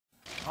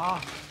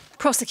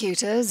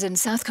Prosecutors in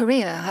South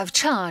Korea have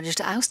charged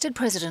ousted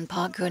President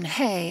Park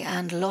Guen-hye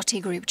and Lotte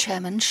Group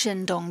chairman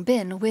Shin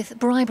Dong-bin with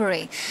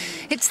bribery.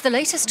 It's the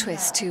latest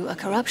twist to a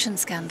corruption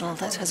scandal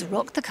that has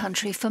rocked the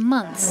country for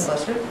months.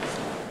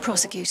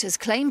 Prosecutors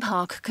claim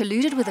Park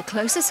colluded with a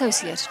close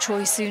associate,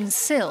 Choi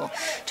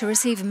to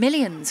receive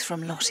millions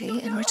from Lotte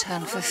in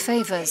return for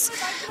favours.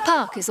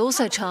 Park is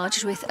also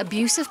charged with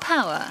abuse of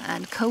power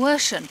and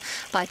coercion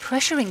by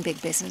pressuring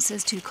big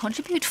businesses to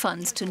contribute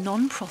funds to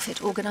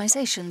non-profit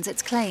organisations,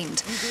 it's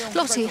claimed.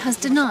 Lotte has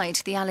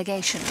denied the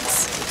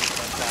allegations.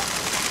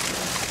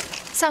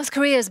 South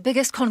Korea's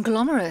biggest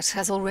conglomerate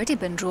has already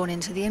been drawn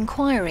into the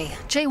inquiry.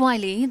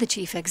 Choi, the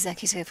chief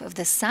executive of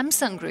the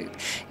Samsung Group,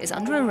 is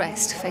under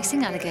arrest,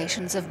 facing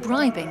allegations of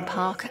bribing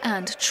Park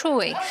and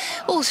Choi.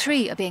 All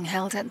three are being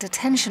held at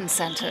detention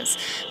centres.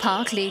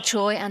 Park, Lee,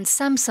 Choi and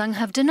Samsung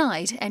have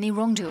denied any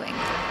wrongdoing.